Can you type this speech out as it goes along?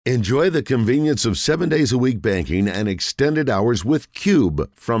Enjoy the convenience of 7 days a week banking and extended hours with Cube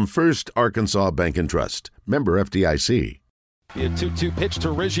from First Arkansas Bank and Trust. Member FDIC. The 2-2 pitch to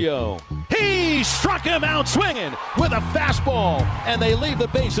Riggio. He struck him out swinging with a fastball, and they leave the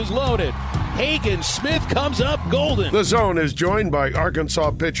bases loaded. Hagen Smith comes up golden. The Zone is joined by Arkansas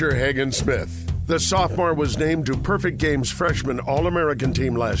pitcher Hagen Smith. The sophomore was named to Perfect Game's freshman All-American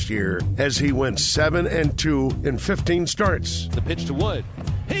team last year as he went 7-2 in 15 starts. The pitch to Wood.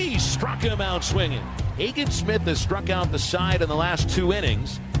 He struck him out swinging. Hagen Smith has struck out the side in the last 2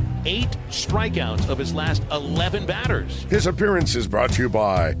 innings. 8 strikeouts of his last 11 batters. His appearance is brought to you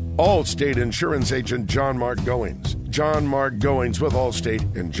by Allstate insurance agent John Mark Goings. John Mark Goings with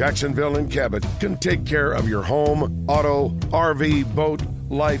Allstate in Jacksonville and Cabot can take care of your home, auto, RV, boat,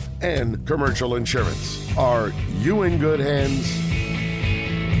 life, and commercial insurance. Are you in good hands?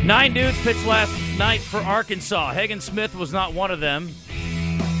 9 dudes pitched last night for Arkansas. Hagen Smith was not one of them,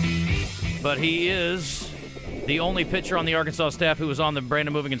 but he is the only pitcher on the Arkansas staff who is on the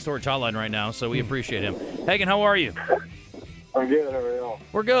Brandon Moving and Storage hotline right now, so we appreciate him. Hagen, how are you? I'm good. How are y'all?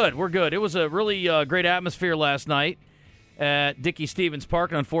 We're good. It was a really great atmosphere last night at Dickey Stevens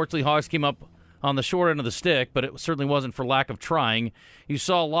Park, and unfortunately Hogs came up on the short end of the stick, but it certainly wasn't for lack of trying. You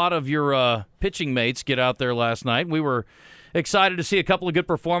saw a lot of your pitching mates get out there last night. We were excited to see a couple of good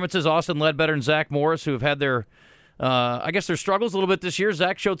performances. Austin Ledbetter and Zach Morris, who have had their struggles a little bit this year.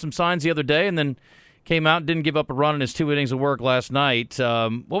 Zach showed some signs the other day and then came out and didn't give up a run in his 2 innings of work last night.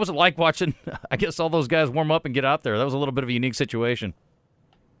 What was it like watching, I guess, all those guys warm up and get out there? That was a little bit of a unique situation.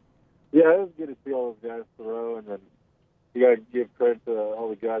 Yeah, it was good to see all those guys throw, and then you got to give credit to all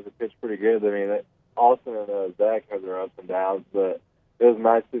the guys that pitched pretty good. I mean, Austin and Zach had their ups and downs, but it was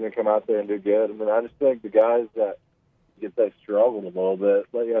nice to see them come out there and do good. I mean, I just think the guys that struggled a little bit,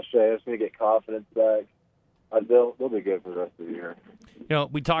 like yesterday, I just need to get confidence back. They'll be good for the rest of the year. You know,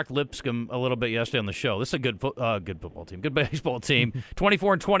 we talked Lipscomb a little bit yesterday on the show. This is a good football team, good baseball team.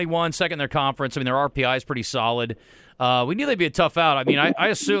 24-21, second in their conference. I mean, their RPI is pretty solid. We knew they'd be a tough out. I mean, I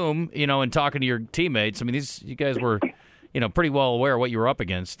assume, you know, in talking to your teammates, I mean, you guys were, you know, pretty well aware of what you were up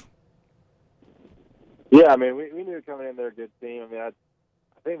against. Yeah, I mean, we knew coming in they're a good team. I mean, I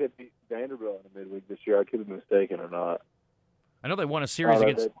think they beat Vanderbilt in the midweek this year. I could be mistaken or not. I know they won a series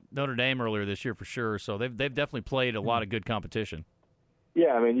against Notre Dame earlier this year for sure, so they've definitely played a lot of good competition.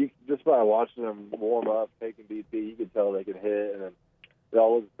 Yeah, I mean, you just by watching them warm up, taking BP, you could tell they could hit, and then they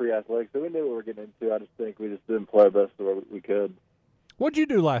all looked pretty athletic. So we knew what we were getting into. I just think we just didn't play our best the way we could. What'd you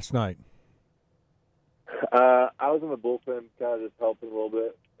do last night? I was in the bullpen, kind of just helping a little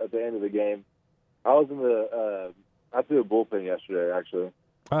bit at the end of the game. I threw a bullpen yesterday, actually.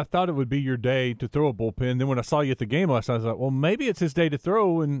 I thought it would be your day to throw a bullpen. Then when I saw you at the game last night, I was like, well, maybe it's his day to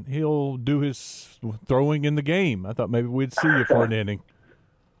throw, and he'll do his throwing in the game. I thought maybe we'd see you for an inning.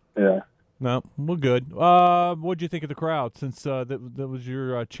 Yeah. No, we're good. What'd you think of the crowd since that was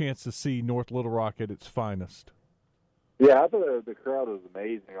your chance to see North Little Rock at its finest? Yeah, I thought the crowd was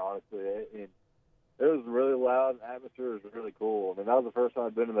amazing, honestly. It was really loud. The atmosphere was really cool. I mean, that was the first time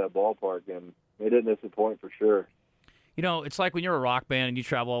I've been in that ballpark, and they didn't disappoint for sure. You know, it's like when you're a rock band and you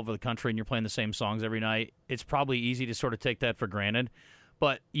travel all over the country and you're playing the same songs every night, it's probably easy to sort of take that for granted.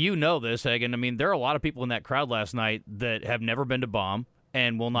 But you know this, Hagen. I mean, there are a lot of people in that crowd last night that have never been to Baum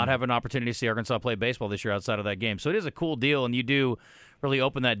and will not have an opportunity to see Arkansas play baseball this year outside of that game. So it is a cool deal, and you do really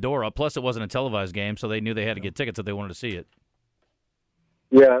open that door up. Plus, it wasn't a televised game, so they knew they had to get tickets if they wanted to see it.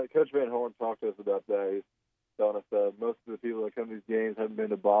 Yeah, Coach Van Horn talked to us about that. He's telling us that most of the people that come to these games haven't been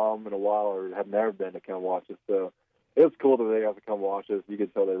to Baum in a while or have never been to come watch us. So it was cool that they got to come watch us. You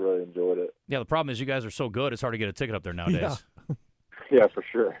could tell they really enjoyed it. Yeah, the problem is you guys are so good, it's hard to get a ticket up there nowadays. Yeah, for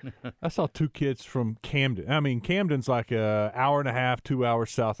sure. I saw 2 kids from Camden. I mean, Camden's like an hour and a half, 2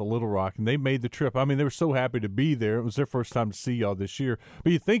 hours south of Little Rock, and they made the trip. I mean, they were so happy to be there. It was their first time to see y'all this year.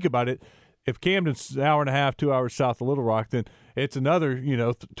 But you think about it, if Camden's an hour and a half, 2 hours south of Little Rock, then it's another,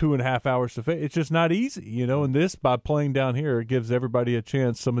 2.5 hours to face. It's just not easy, And this, by playing down here, it gives everybody a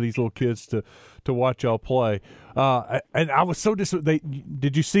chance, some of these little kids, to watch y'all play. And I was so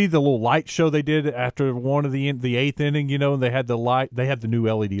did you see the little light show they did after one of the 8th inning, and they had the new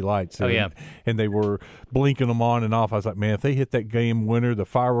LED lights. Oh, yeah. And they were blinking them on and off. I was like, man, if they hit that game winner, the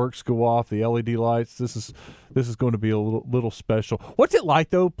fireworks go off, the LED lights, this is going to be a little special. What's it like,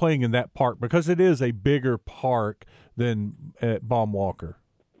 though, playing in that park? Because it is a bigger park than at Baum Walker.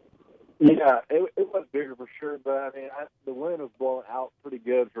 Yeah, it was bigger for sure, but I mean, the wind was blowing out pretty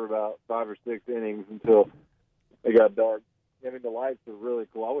good for about 5 or 6 innings until it got dark. I mean, the lights are really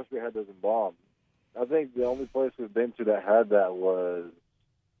cool. I wish we had those in Baum. I think the only place we've been to that had that was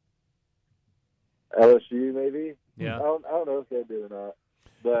LSU, maybe. Yeah. I don't know if they do or not.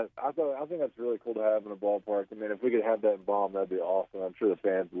 But I think that's really cool to have in a ballpark. I mean, if we could have that in Baum, that'd be awesome. I'm sure the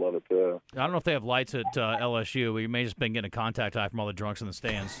fans would love it too. I don't know if they have lights at LSU. We may have just been getting a contact high from all the drunks in the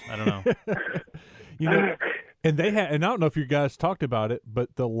stands. I don't know. And they have, and I don't know if you guys talked about it,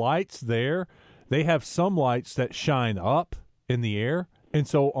 but the lights there, they have some lights that shine up in the air. And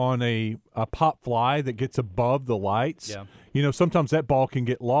so on a pop fly that gets above the lights, sometimes that ball can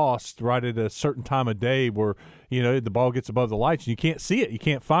get lost right at a certain time of day where, the ball gets above the lights and you can't see it. You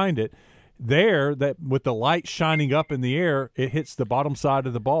can't find it. There, that with the light shining up in the air, it hits the bottom side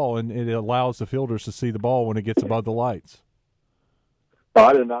of the ball and it allows the fielders to see the ball when it gets above the lights. Oh,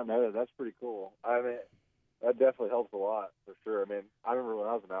 I did not know that. That's pretty cool. I mean, that definitely helps a lot for sure. I mean, I remember when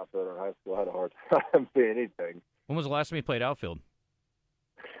I was an outfielder in high school, I had a hard time seeing anything. When was the last time you played outfield?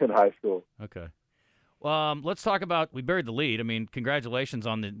 In high school. Okay. Let's talk about, we buried the lead. I mean, congratulations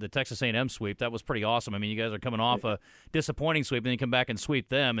on the Texas A&M sweep. That was pretty awesome. I mean, you guys are coming off a disappointing sweep, and then you come back and sweep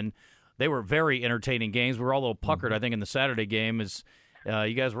them, and they were very entertaining games. We were all a little puckered, I think, in the Saturday game.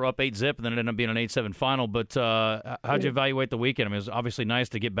 You guys were up 8-0, and then it ended up being an 8-7 final. But how'd you evaluate the weekend? I mean, it was obviously nice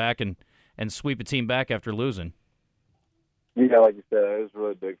to get back and sweep a team back after losing. Yeah, like you said, it was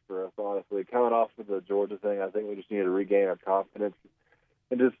really big for us, honestly. Coming off of the Georgia thing, I think we just need to regain our confidence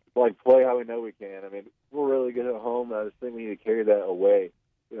and just, play how we know we can. I mean, we're really good at home. I just think we need to carry that away.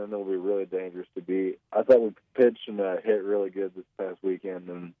 Then we'll be really dangerous to beat. I thought we pitched and hit really good this past weekend,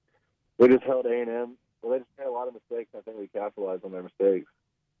 and we just held A&M. Well, they just made a lot of mistakes, and I think we capitalized on their mistakes.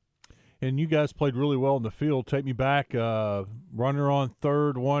 And you guys played really well in the field. Take me back, runner on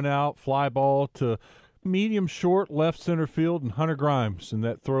third, one out, fly ball to medium short, left center field, and Hunter Grimes in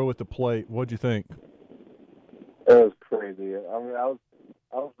that throw at the plate. What'd you think? It was crazy. I mean, I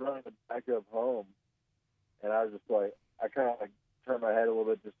was running back up home, and I was just I kind of turned my head a little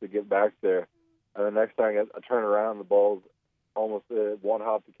bit just to get back there. And the next time I turn around, the ball's almost one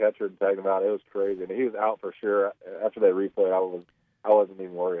hop the catcher and tag him out. It was crazy. And he was out for sure. After that replay, I wasn't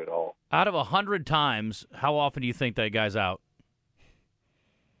even worried at all. Out of 100 times, how often do you think that guy's out?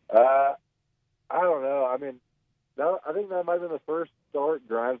 I don't know. I mean, I think that might have been the first start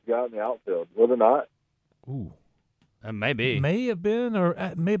Grimes got in the outfield. Was it not? Ooh. Maybe. May have been, or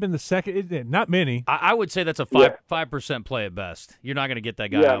may have been the second. Not many. I would say that's a 5% play at best. You're not going to get that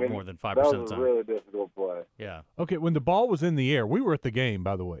guy out more than 5% of the time. That was a really difficult play. Yeah. Okay, when the ball was in the air, we were at the game,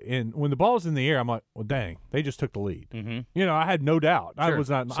 by the way, and when the ball was in the air, I'm like, well, dang, they just took the lead. Mm-hmm. I had no doubt. Sure. I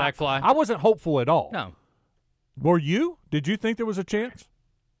was not sack fly. I wasn't hopeful at all. No. Were you? Did you think there was a chance?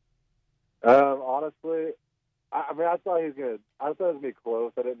 Honestly, I thought it was gonna be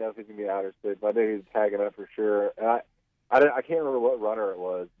close. I didn't know if he was gonna be out or state, but I knew he was tagging up for sure. And I can't remember what runner it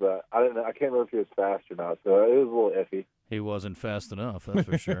was, but I can't remember if he was fast or not. So it was a little iffy. He wasn't fast enough, that's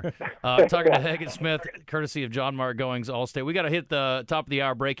for sure. Talking to Hagen Smith, courtesy of John Mark Goings, Allstate. We got to hit the top of the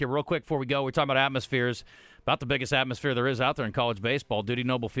hour break here real quick before we go. We're talking about atmospheres, about the biggest atmosphere there is out there in college baseball, Duty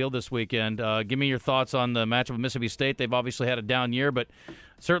Noble Field this weekend. Give me your thoughts on the matchup with Mississippi State. They've obviously had a down year, but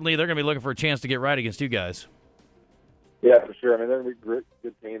certainly they're going to be looking for a chance to get right against you guys. Yeah, for sure. I mean, they're going to be a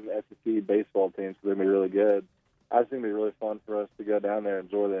good team, the SEC baseball team, so they're going to be really good. I think it'll be really fun for us to go down there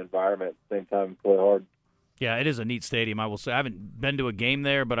and enjoy the environment at the same time and play hard. Yeah, it is a neat stadium, I will say. I haven't been to a game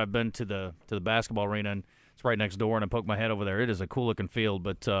there, but I've been to the basketball arena, and it's right next door, and I poked my head over there. It is a cool-looking field.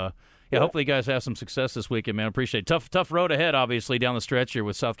 But, hopefully you guys have some success this weekend, man. I appreciate it. Tough road ahead, obviously, down the stretch here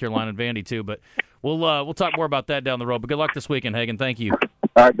with South Carolina and Vandy, too. But we'll talk more about that down the road. But good luck this weekend, Hagen. Thank you.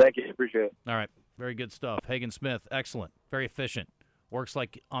 All right, thank you. Appreciate it. All right, very good stuff. Hagen Smith, excellent, very efficient. Works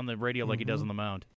like on the radio like he does on the mound.